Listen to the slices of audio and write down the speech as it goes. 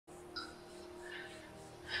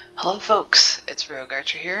Hello folks, it's Rogue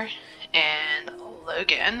here, and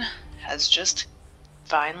Logan has just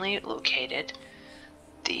finally located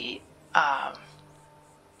the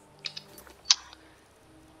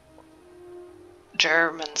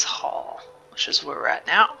Geirmund's Hall, which is where we're at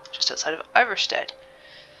now, just outside of Iverstead.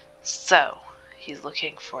 So, he's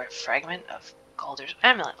looking for a fragment of Gaulder's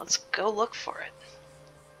amulet. Let's go look for it.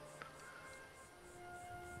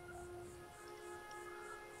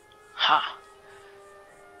 Huh.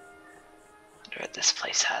 Wonder what this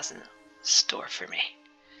place has in store for me.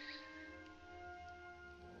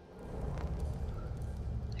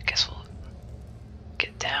 I guess we'll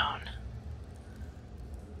get down.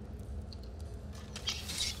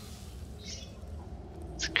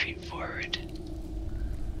 Let's creep forward.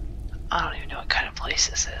 I don't even know what kind of place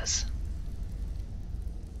this is.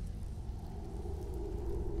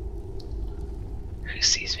 Who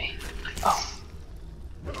sees me? Oh.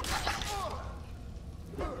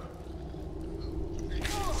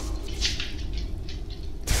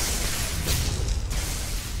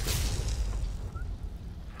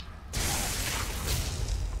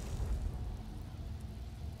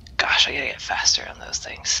 Gosh, I gotta get faster on those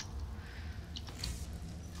things.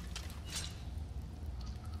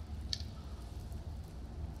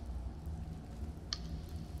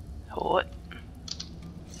 What?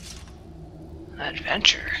 An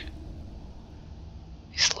adventure.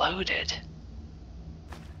 He's loaded.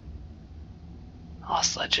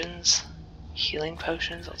 Lost legends, healing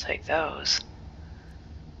potions, I'll take those.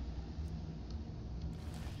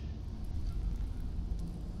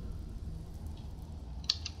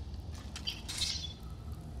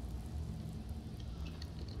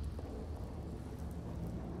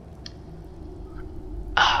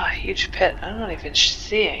 Huge pit. I'm not even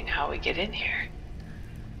seeing how we get in here.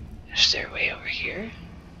 Is there a way over here?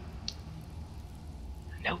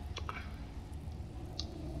 Nope.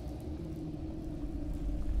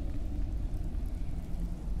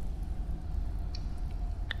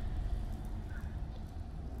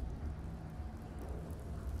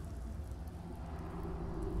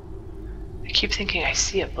 I keep thinking I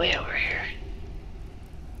see a blade over here.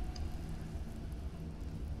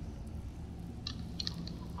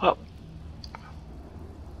 Whoa.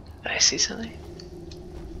 Did I see something?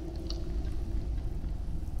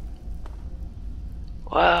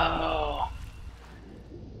 Whoa.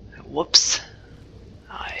 Whoops.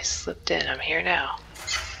 I slipped in. I'm here now.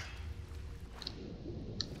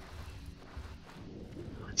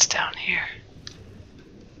 What's down here?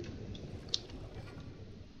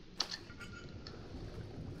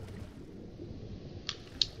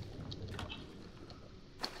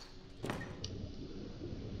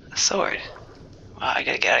 A sword. Wow, I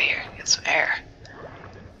gotta get out of here. Get some air.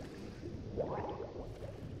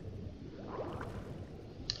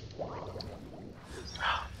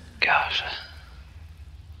 Oh, gosh.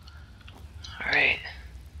 Alright.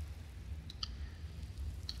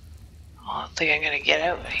 I don't think I'm gonna get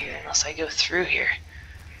out of here unless I go through here.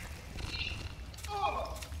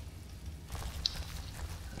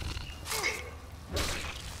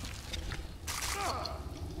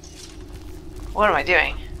 What am I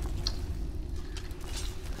doing?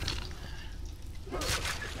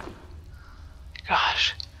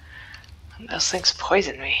 Gosh. Those things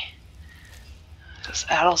poison me. This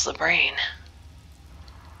addles the brain.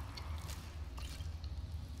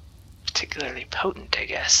 Particularly potent, I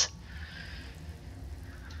guess.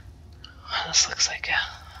 This looks like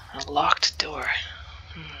a locked door.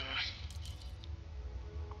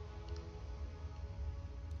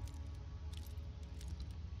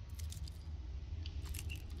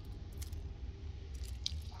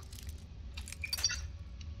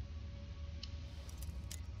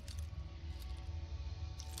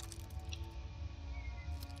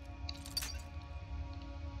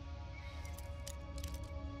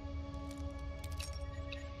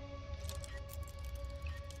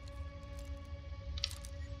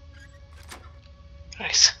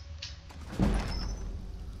 Nice.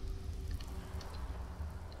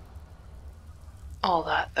 All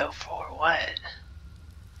that though for what?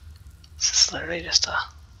 This is literally just a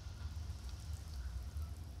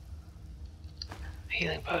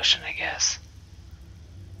healing potion, I guess.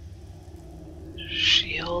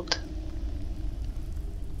 Shield.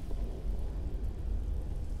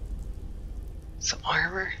 Some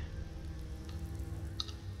armor.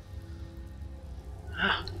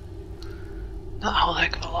 Huh. Not a whole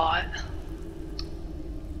heck of a lot.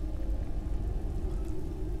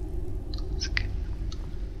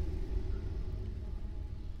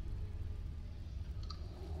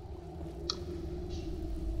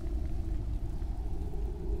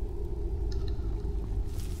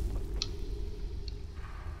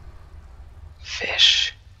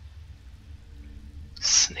 Fish.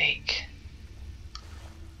 Snake.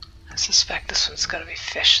 I suspect this one's gotta be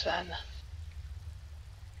fish then.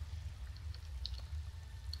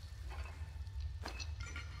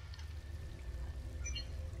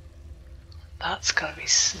 That's gotta be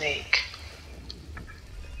snake.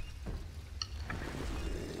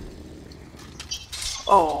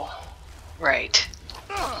 Oh, right.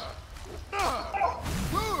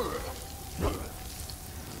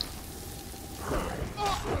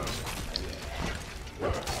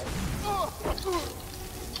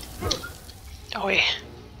 Oh wait.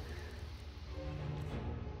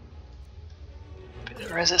 Bit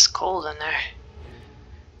of resist cold in there.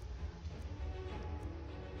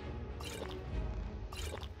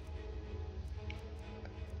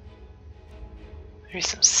 Maybe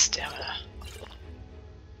some stamina.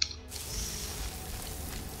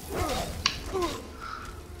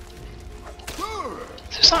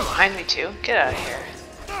 There's someone behind me too. Get out of here.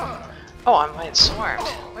 Oh, I'm being swarmed.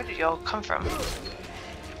 Where did y'all come from?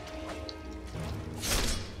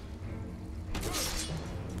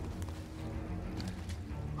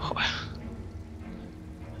 Oh.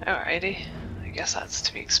 Alrighty. I guess that's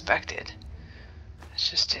to be expected. I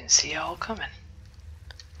just didn't see y'all coming.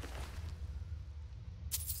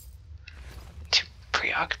 Too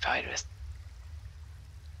preoccupied with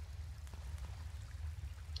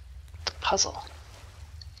the puzzle.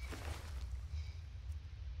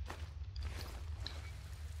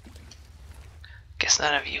 Guess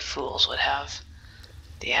none of you fools would have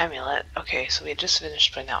the amulet. Okay, so we just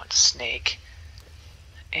finished putting out snake.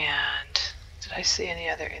 And did I see any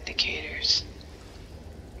other indicators?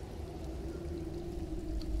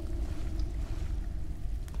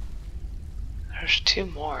 There's two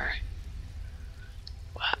more.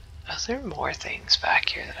 What? Are there more things back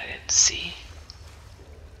here that I didn't see?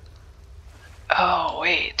 Oh,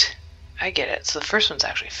 wait. I get it. So the first one's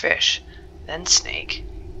actually fish, then snake.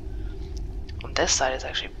 On this side is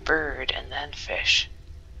actually bird and then fish.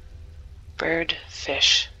 Bird,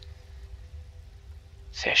 fish.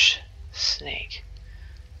 Fish, snake.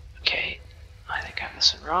 Okay, I think I have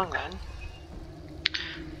this one wrong then.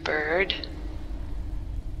 Bird,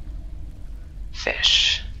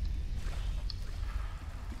 fish.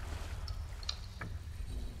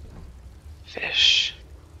 Fish.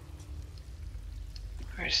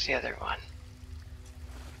 Where's the other one?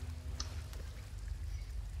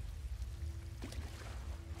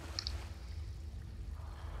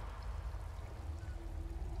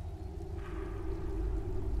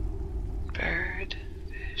 Bird,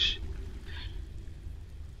 fish.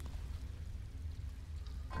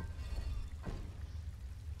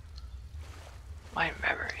 My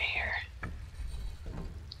memory here.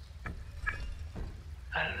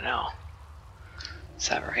 I don't know. Is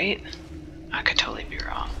that right? I could totally be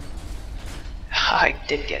wrong. I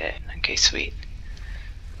did get it. Okay, sweet.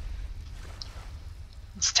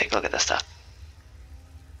 Let's take a look at this stuff.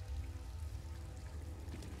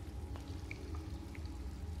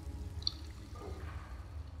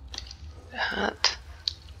 That.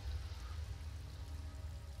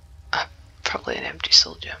 Probably an empty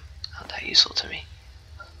soul gem. Not that useful to me.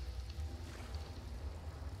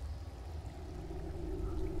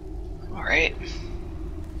 Alright.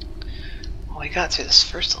 Well, we got through this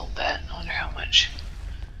first little bit. I wonder how much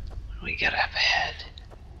we got up ahead.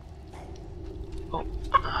 Oh,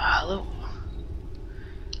 hello.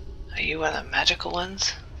 Are you one of the magical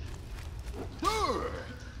ones?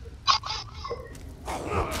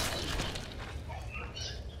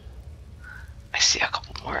 I see a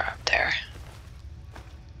couple more up there.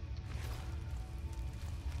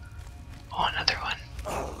 Oh, another one.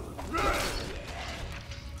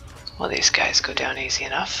 Well, these guys go down easy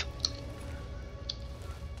enough.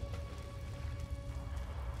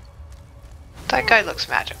 That guy looks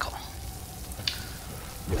magical.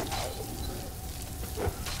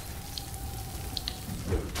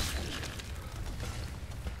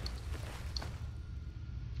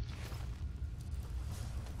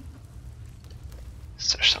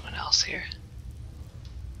 Is there someone else here?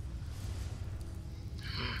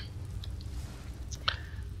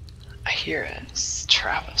 I hear a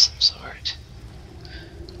trap of some sort.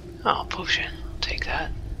 Oh, potion. I'll take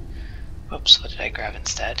that. Whoops, what did I grab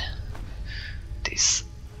instead? These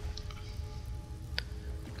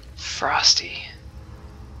frosty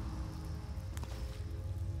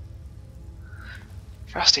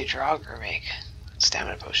draugr make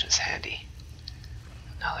stamina potions handy.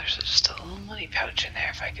 Now there's just a little money pouch in there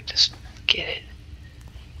if I could just get it.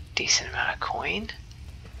 Decent amount of coin.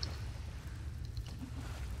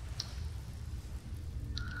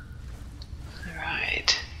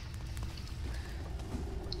 Alright.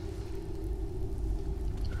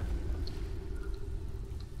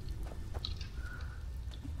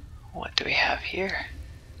 have here?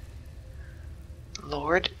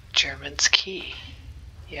 Lord Geirmund's key.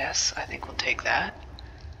 Yes, I think we'll take that.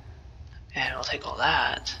 And we'll take all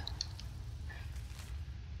that.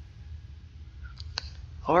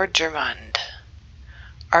 Lord Geirmund,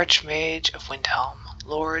 Archmage of Windhelm,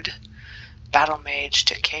 Lord Battle Mage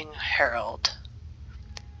to King Harold,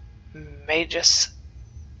 Magus.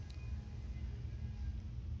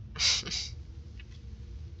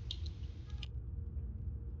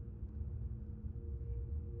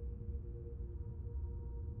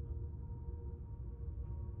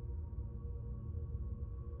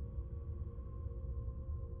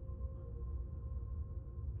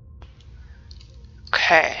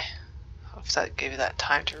 Okay, if that gave you that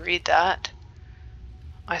time to read that.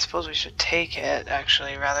 I suppose we should take it,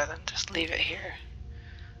 actually, rather than just leave it here.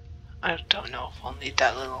 I don't know if we'll need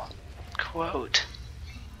that little quote.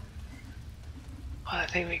 Well, I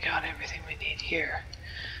think we got everything we need here.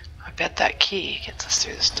 I bet that key gets us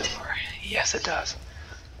through this door. Yes, it does.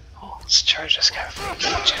 Oh, let's charge this guy for a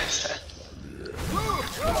mage instead.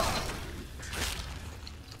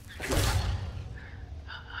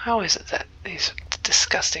 How is it that these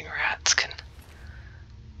disgusting rats can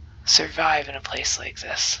survive in a place like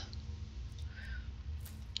this?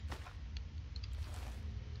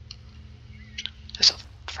 There's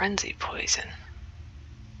a frenzy poison.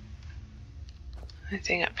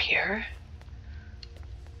 Anything up here?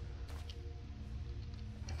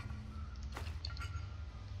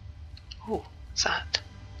 Ooh, what's that?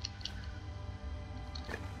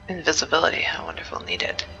 Invisibility. I wonder if we'll need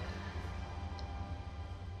it.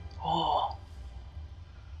 Oh.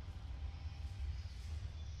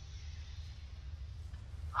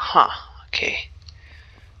 Huh, okay.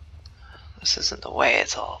 This isn't the way,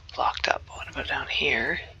 it's all blocked up. What about down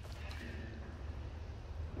here?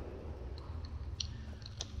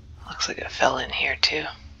 Looks like it fell in here too.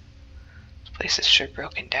 This place is sure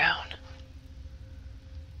broken down.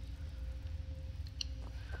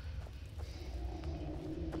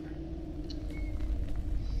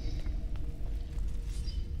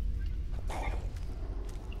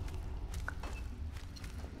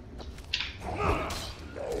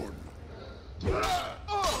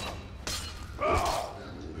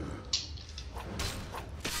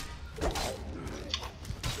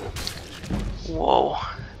 Whoa.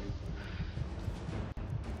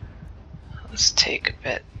 Let's take a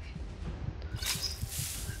bit.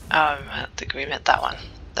 I don't think we meant that one.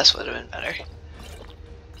 This would have been better.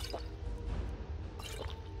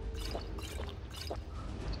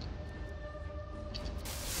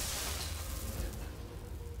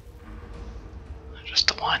 Just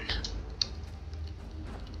the one.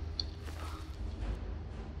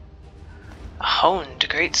 A honed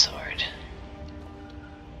greatsword.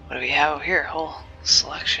 What do we have here? A whole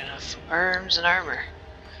selection of arms and armor.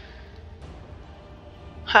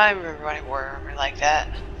 I remember when I wore armor like that.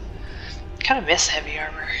 I kind of miss heavy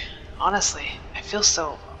armor. Honestly, I feel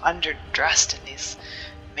so underdressed in these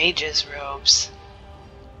mage's robes.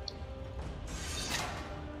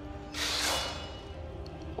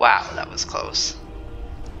 Wow, that was close.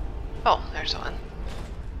 Oh, there's one.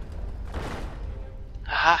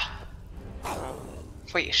 Aha.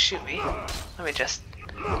 Before you shoot me, let me just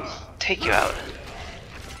take you out.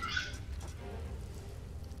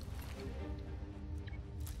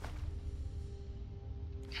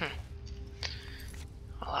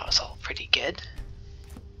 Well, that was all pretty good.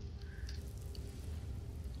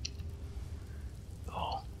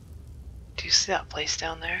 Oh, do you see that place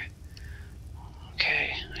down there?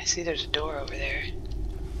 Okay, I see there's a door over there.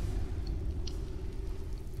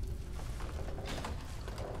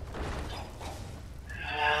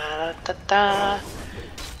 I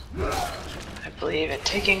believe in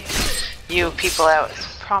taking you people out as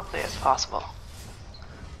promptly as possible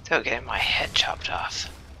without getting my head chopped off.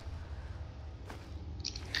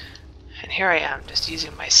 And here I am, just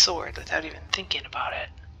using my sword without even thinking about it.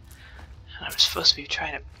 And I'm supposed to be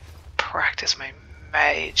trying to practice my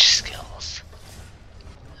mage skills.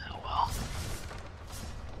 Oh well.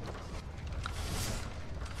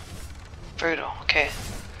 Brutal, okay.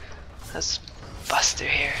 Let's bust through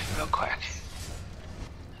here real quick.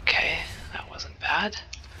 Okay, that wasn't bad.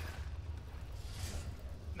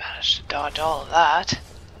 Managed to dodge all of that.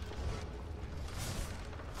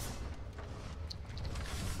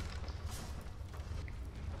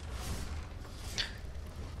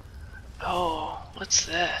 Oh, what's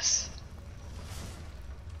this?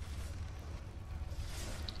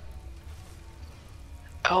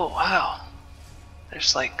 Oh, wow.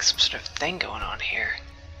 There's like some sort of thing going on here.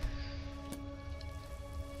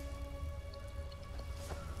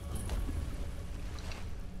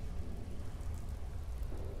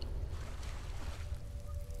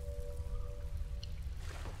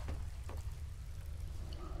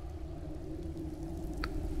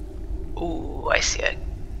 Ooh, I see a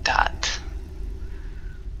dot.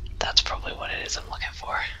 That's probably what it is I'm looking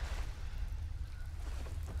for.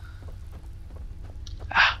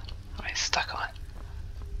 Ah, what am I stuck on?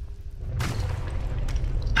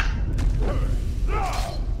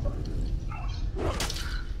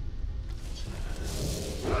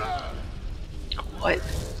 What?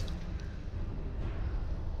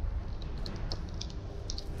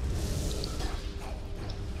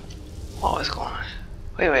 What was going on?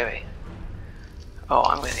 Wait. Oh,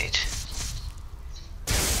 I'm gonna need...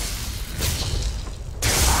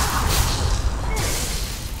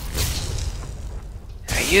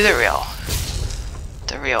 Are you the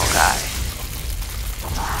real guy?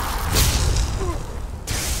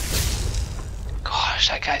 Gosh,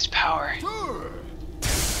 that guy's power.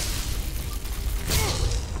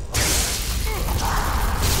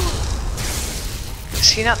 Is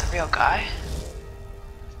he not the real guy?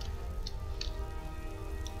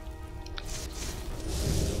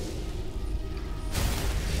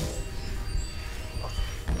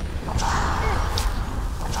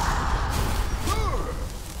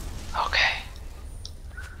 Okay.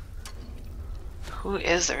 Who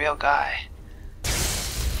is the real guy?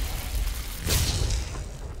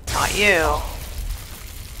 Not you.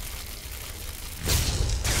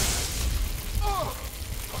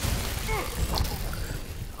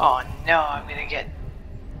 Oh no, I'm gonna get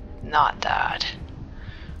not that.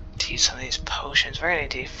 To use some of these potions. We're gonna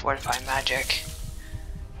need to fortify magic.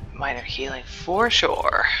 Minor healing for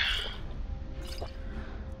sure.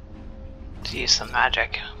 To use some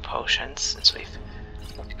magic potions since we've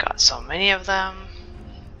got so many of them.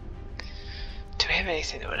 Do we have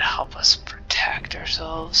anything that would help us protect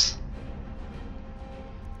ourselves?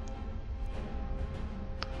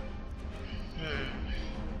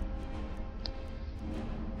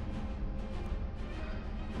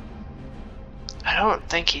 I don't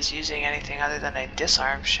think he's using anything other than a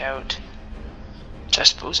disarm shout, which I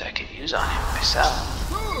suppose I could use on him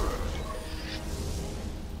myself.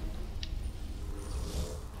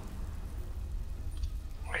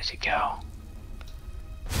 Where'd he go?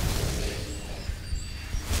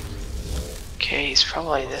 Okay, he's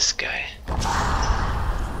probably this guy.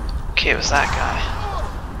 Okay, it was that guy.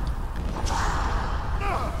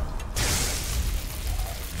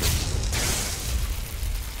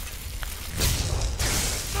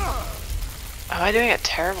 Am I doing a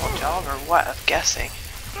terrible job or what of guessing?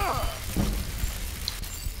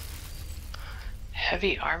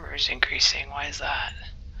 Heavy armor is increasing. Why is that?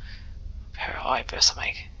 Oh, I put some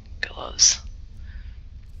my gloves.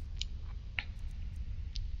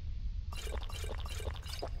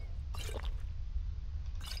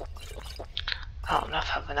 I don't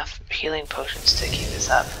have enough healing potions to keep this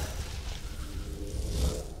up.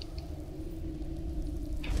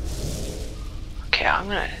 Okay, I'm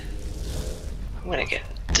gonna get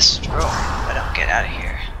destroyed if I don't get out of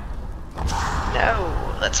here.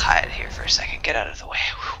 No, let's hide here for a second. Get out of the way.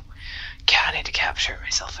 Whew. Okay, I need to capture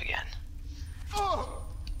myself again.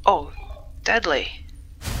 Oh, deadly.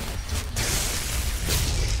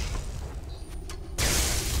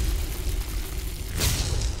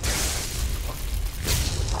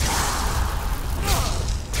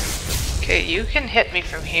 Okay, you can hit me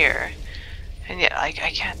from here, and yet I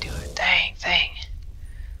can't do it. Dang thing.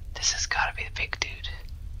 This has got to be the big dude.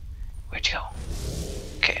 Where'd you go?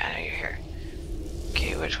 Okay, I know you're here.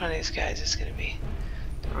 Okay, which one of these guys is gonna be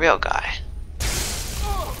the real guy?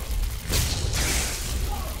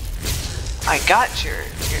 I got your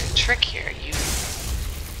trick here. You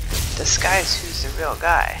disguise who's the real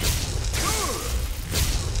guy.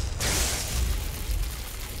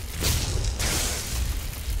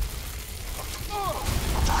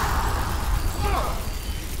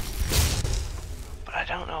 I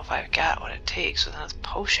don't know if I've got what it takes with those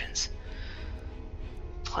potions.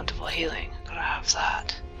 Plentiful healing, gotta have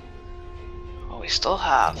that. Well, we still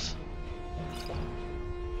have.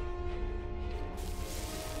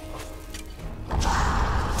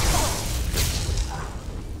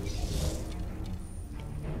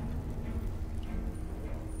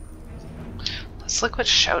 Let's look what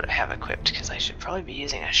shout I have equipped, because I should probably be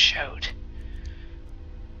using a shout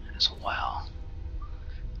as well.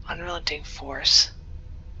 Unrelenting force.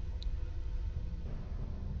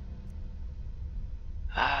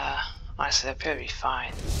 Honestly, that'd probably be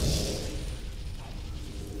fine.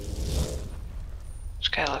 This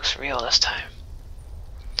guy looks real this time.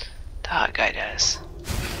 That guy does.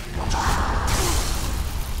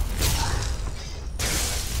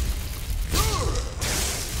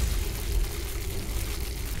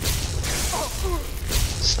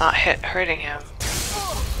 It's not hurting him.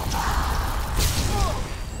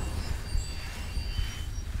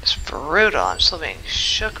 It's brutal. I'm still being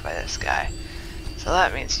shook by this guy. So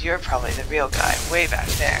that means you're probably the real guy way back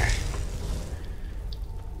there.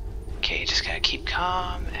 Okay, you just gotta keep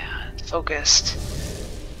calm and focused.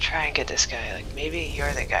 Try and get this guy. Like, maybe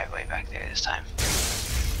you're the guy way back there this time.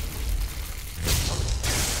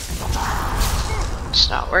 It's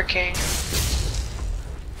not working.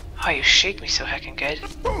 Oh, you shake me so heckin' good.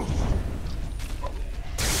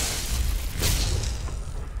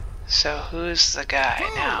 So who's the guy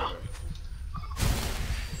now?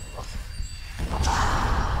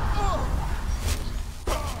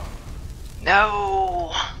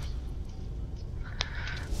 No!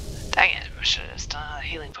 Dang it, I should have done a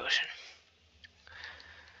healing potion.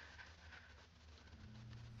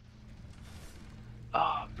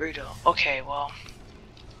 Oh, brutal. Okay, well.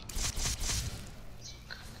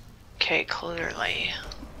 Okay, clearly.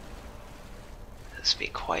 This be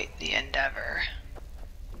quite the endeavor.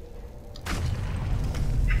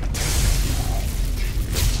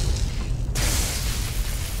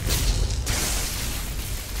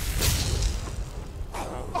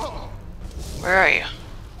 Where are you?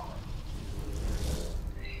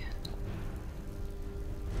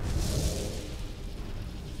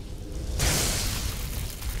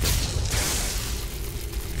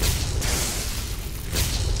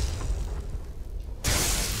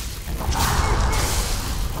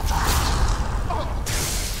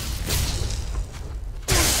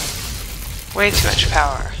 Way too much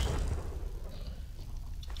power.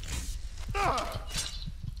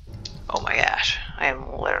 Oh my gosh, I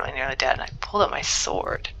am literally nearly dead and I pulled out my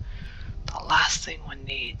sword. The last thing one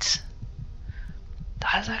needs.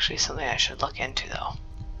 That is actually something I should look into though.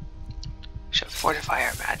 We should fortify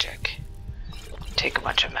our magic. Take a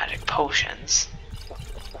bunch of magic potions.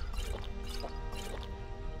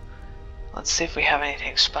 Let's see if we have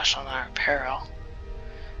anything special in our apparel.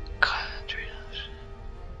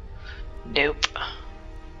 Nope.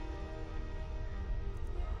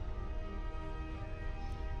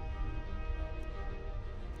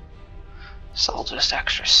 It's all just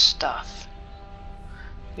extra stuff.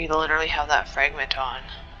 We literally have that fragment on.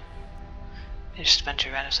 And just a bunch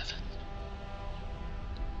of random stuff.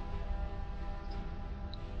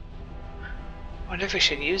 Wonder if we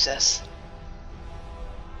should use this.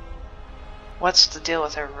 What's the deal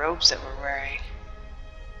with our robes that we're wearing?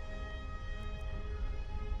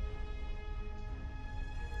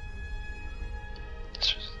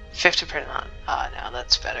 50% on. Ah, now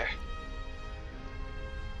that's better.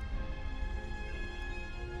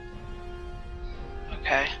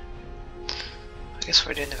 Okay. I guess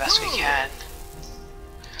we're doing the best we can.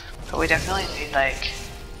 But we definitely need, like...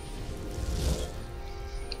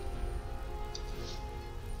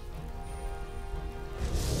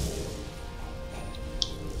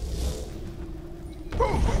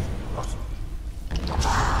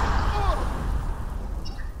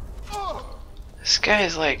 This guy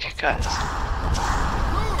is like, God.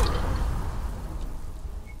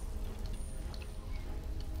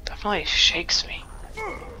 Definitely shakes me.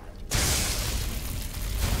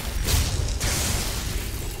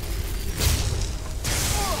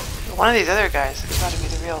 One of these other guys has got to be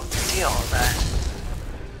the real deal, then.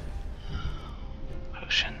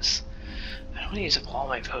 Potions. I don't want to use up all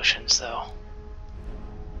my potions, though.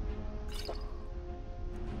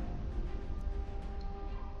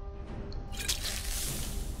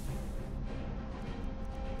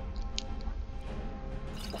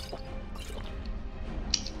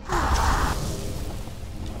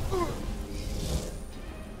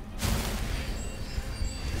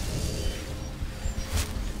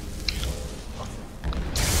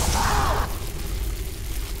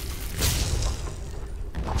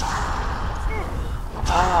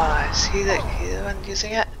 Is he the one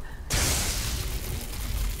using it?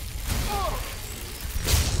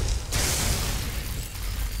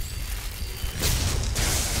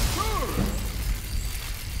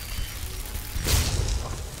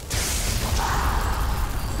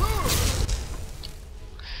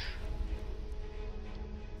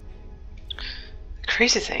 The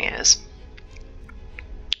crazy thing is,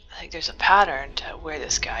 I think there's a pattern to where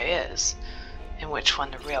this guy is, and which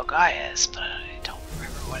one the real guy is, but I don't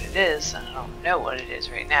remember what it is, and I don't know what it is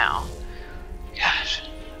right now. Gosh,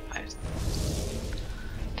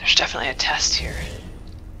 there's definitely a test here.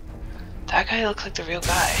 That guy looks like the real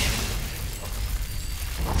guy.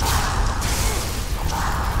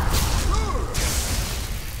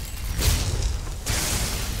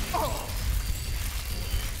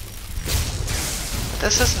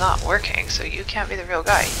 This is not working, so you can't be the real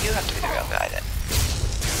guy. You have to be the real guy then.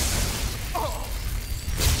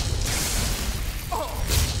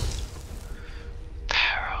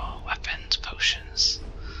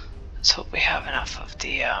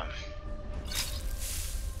 the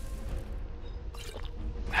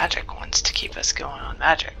magic ones to keep us going on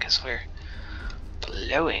magic, because we're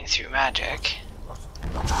blowing through magic.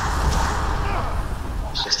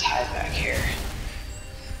 Let's just hide back here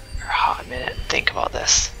for a hot minute and think about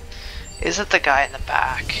this. Is it the guy in the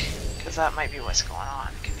back? Because that might be what's going on.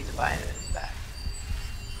 It could be the guy in the back.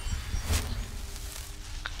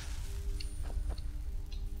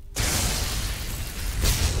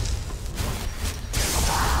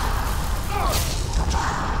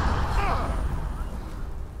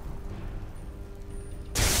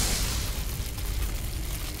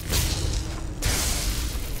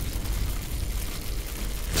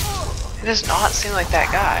 It does not seem like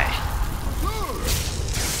that guy.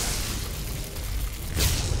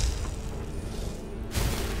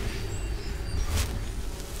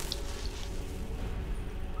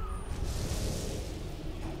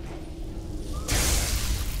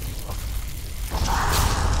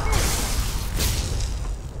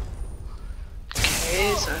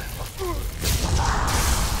 Okay, so...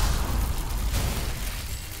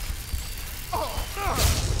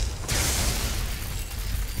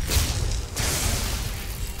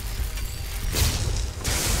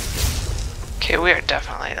 Okay, we are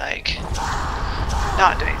definitely, like,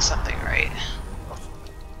 not doing something right.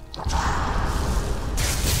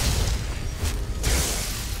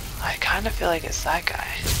 I kind of feel like it's that guy.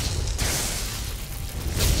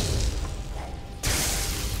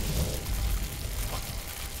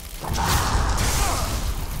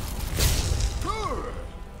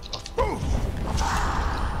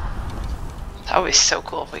 That would be so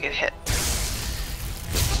cool if we could hit.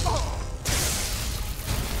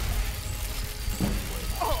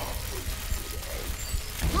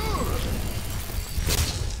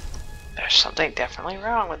 There's something definitely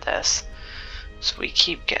wrong with this. So we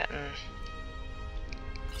keep getting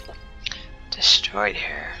destroyed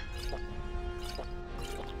here.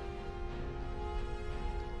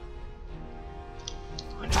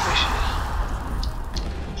 Wonder if we should...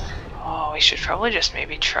 Oh, we should probably just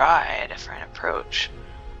maybe try a different approach.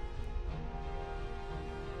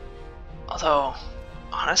 Although,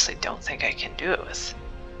 honestly, don't think I can do it with...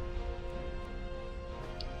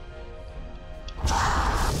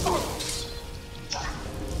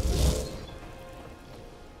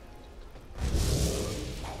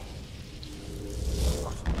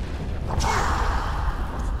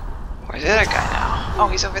 Where's the other guy now? Oh,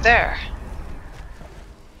 he's over there.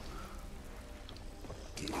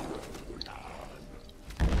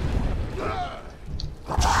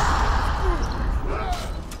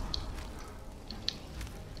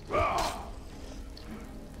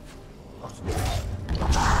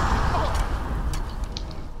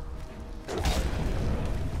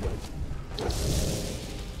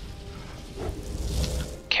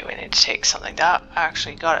 Okay, we need to take something. That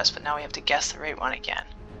actually got us, but now we have to guess the right one again.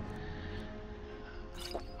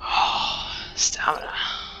 Oh, stamina.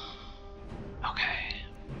 Okay,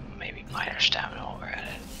 maybe minor stamina while we're at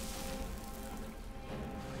it.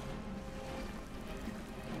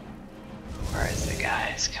 Where is the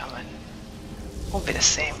guys coming? Won't be the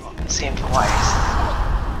same twice.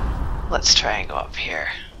 Let's try and go up here.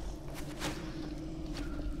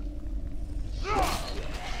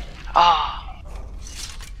 Ah. Oh.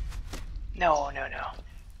 No, no, no.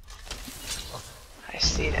 I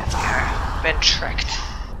see that we are been tricked.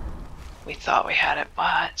 We thought we had it,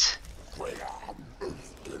 but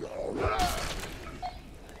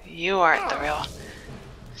you aren't the real.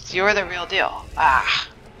 You're the real deal. Ah.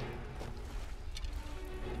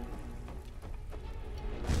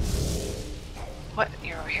 What?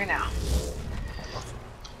 You're over here now.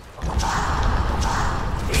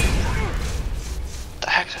 What the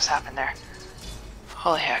heck just happened there?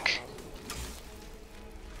 Holy heck.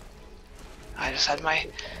 I just had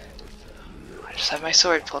my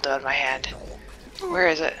sword pulled out of my hand. Where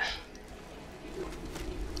is it?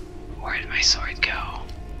 Where did my sword go?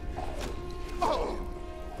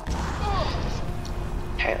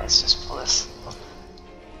 Okay, let's just pull this.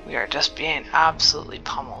 We are just being absolutely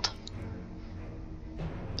pummeled.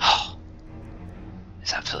 Oh,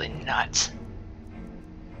 it's absolutely nuts.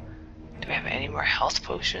 Do we have any more health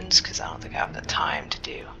potions? Because I don't think I have the time to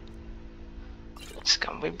do. It's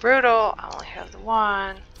gonna be brutal. I only have the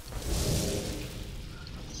one.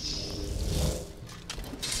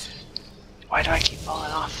 Why do I keep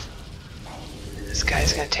falling off? This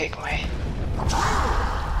guy's gonna take my... If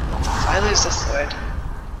I lose the sword,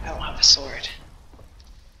 I don't have a sword.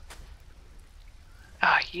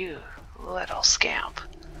 Ah, you little scamp.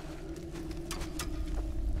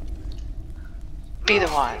 Be the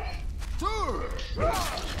one.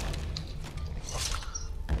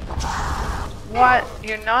 What?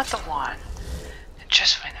 You're not the one. And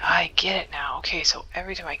just when I get it now. Okay, so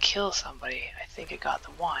every time I kill somebody, I think I got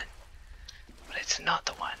the one. But it's not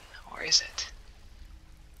the one. Or is it?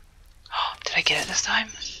 Oh, did I get it this time?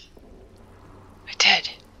 I did.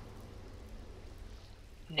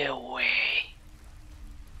 No way.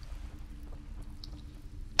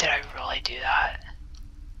 Did I really do that?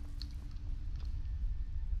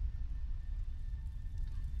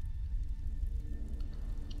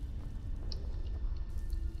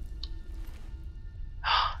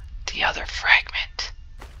 The other fragment.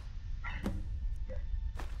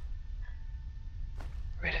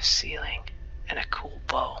 Rid of ceiling and a cool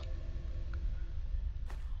bow.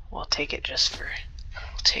 We'll take it just for...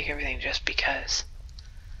 We'll take everything just because.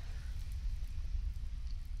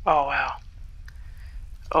 Oh wow.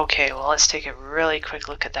 Okay, well let's take a really quick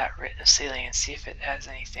look at that written ceiling and see if it has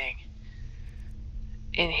anything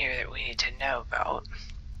in here that we need to know about.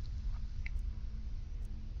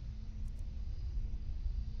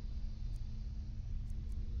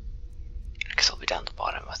 I guess I'll be down the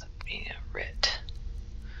bottom with it being writ.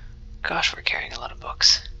 Gosh, we're carrying a lot of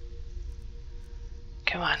books.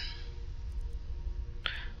 Come on.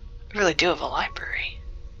 We really do have a library.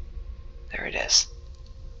 There it is.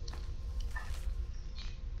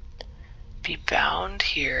 Be bound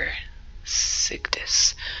here,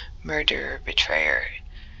 Sigdus, murderer, betrayer,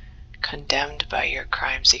 condemned by your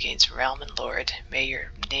crimes against realm and lord. May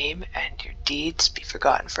your name and your deeds be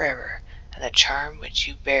forgotten forever, and the charm which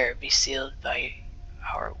you bear be sealed by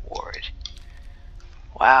our ward.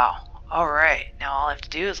 Wow. Alright, now all I have to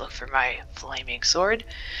do is look for my flaming sword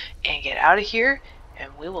and get out of here,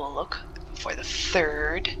 and we will look for the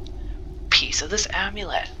third piece of this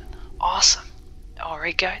amulet. Awesome.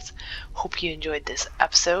 Alright guys, hope you enjoyed this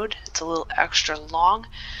episode. It's a little extra long,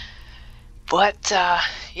 but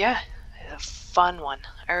yeah, it's a fun one.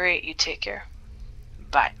 Alright, you take care.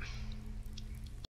 Bye.